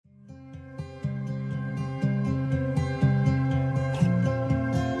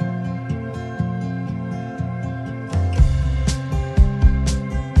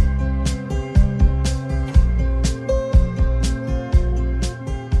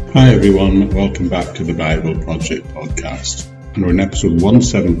Hi everyone, welcome back to the Bible Project podcast, and we're in episode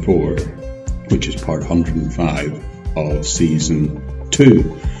 174, which is part 105 of season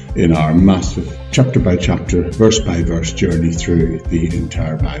 2 in our massive chapter by chapter, verse by verse journey through the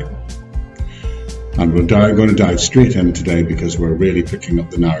entire Bible. And we're going to dive straight in today because we're really picking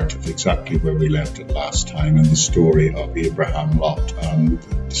up the narrative exactly where we left it last time in the story of Abraham, Lot, and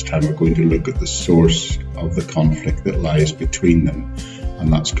this time we're going to look at the source of the conflict that lies between them.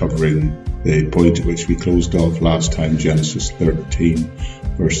 And that's covering the point at which we closed off last time, Genesis 13,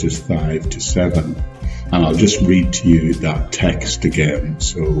 verses 5 to 7. And I'll just read to you that text again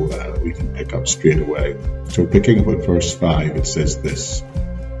so we can pick up straight away. So picking up at verse 5, it says this: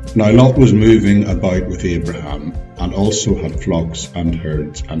 Now Lot was moving about with Abraham, and also had flocks and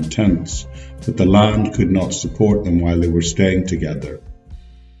herds and tents, but the land could not support them while they were staying together.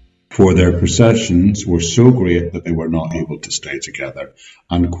 For their possessions were so great that they were not able to stay together,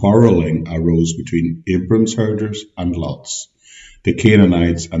 and quarrelling arose between Abram's herders and Lot's. The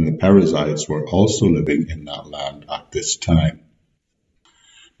Canaanites and the Perizzites were also living in that land at this time.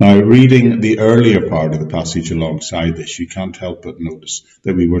 Now, reading the earlier part of the passage alongside this, you can't help but notice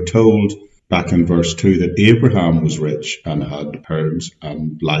that we were told back in verse 2 that Abraham was rich and had herds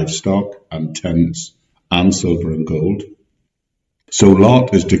and livestock and tents and silver and gold. So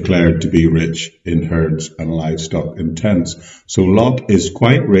Lot is declared to be rich in herds and livestock and tents. So Lot is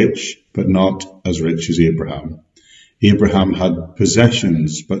quite rich, but not as rich as Abraham. Abraham had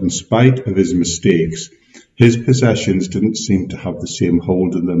possessions, but in spite of his mistakes, his possessions didn't seem to have the same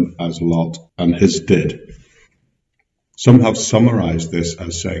hold in them as Lot, and his did. Some have summarized this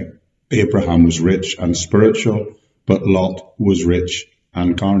as saying Abraham was rich and spiritual, but Lot was rich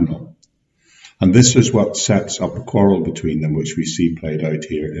and carnal. And this is what sets up a quarrel between them, which we see played out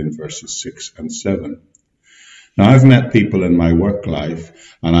here in verses 6 and 7. Now, I've met people in my work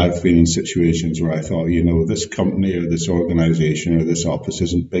life, and I've been in situations where I thought, this company or this organization or this office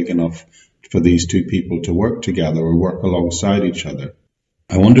isn't big enough for these two people to work together or work alongside each other.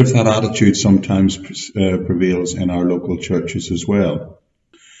 I wonder if that attitude sometimes prevails in our local churches as well.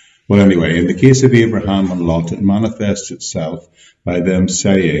 Well, anyway, in the case of Abraham and Lot, it manifests itself by them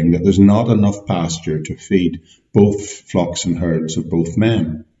saying that there's not enough pasture to feed both flocks and herds of both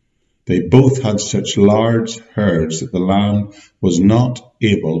men. They both had such large herds that the land was not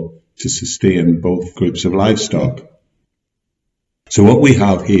able to sustain both groups of livestock. So what we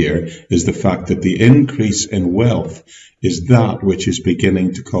have here is the fact that the increase in wealth is that which is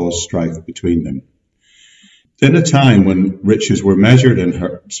beginning to cause strife between them. In a time when riches were measured in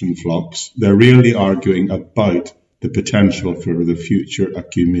herds and flocks, they're really arguing about the potential for the future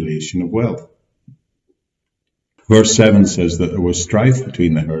accumulation of wealth. Verse 7 says that there was strife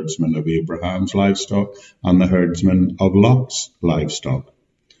between the herdsmen of Abraham's livestock and the herdsmen of Lot's livestock.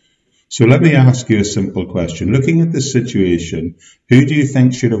 So let me ask you a simple question. Looking at this situation, who do you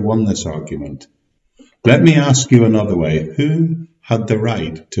think should have won this argument? Let me ask you another way. Who had the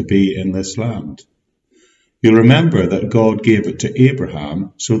right to be in this land? You'll remember that God gave it to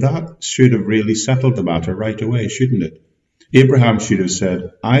Abraham, so that should have really settled the matter right away, shouldn't it? Abraham should have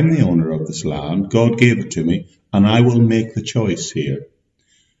said, I'm the owner of this land, God gave it to me, and I will make the choice here.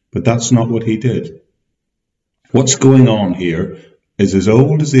 But that's not what he did. What's going on here is as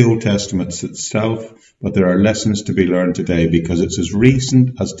old as the Old Testament itself, but there are lessons to be learned today because it's as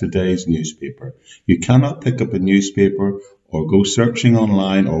recent as today's newspaper. You cannot pick up a newspaper or go searching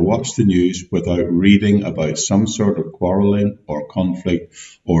online or watch the news without reading about some sort of quarreling or conflict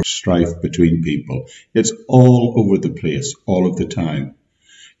or strife between people. It's all over the place, all of the time.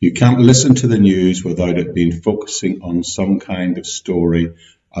 You can't listen to the news without it being focusing on some kind of story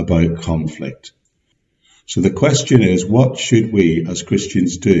about conflict. So the question is, what should we as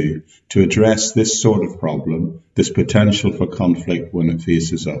Christians do to address this sort of problem, this potential for conflict when it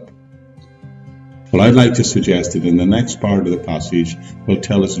faces up? Well, I'd like to suggest that in the next part of the passage will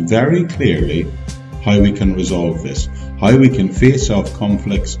tell us very clearly how we can resolve this, how we can face off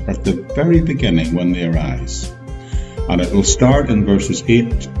conflicts at the very beginning when they arise. And it will start in verses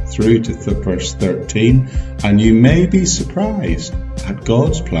 8 through to verse 13, and you may be surprised at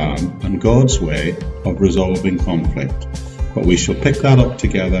God's plan and God's way of resolving conflict. But we shall pick that up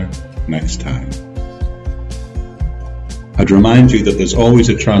together next time. I'd remind you that there's always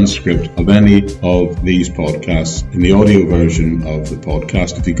a transcript of any of these podcasts in the audio version of the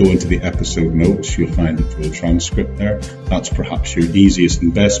podcast. If you go into the episode notes, you'll find the full transcript there. That's perhaps your easiest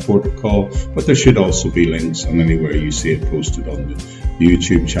and best port of call, but there should also be links on anywhere you see it posted on the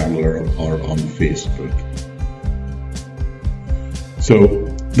YouTube channel or on Facebook. So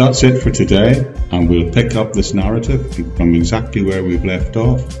That's it for today, and we'll pick up this narrative from exactly where we've left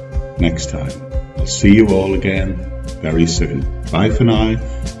off next time. I'll see you all again very soon. Bye for now.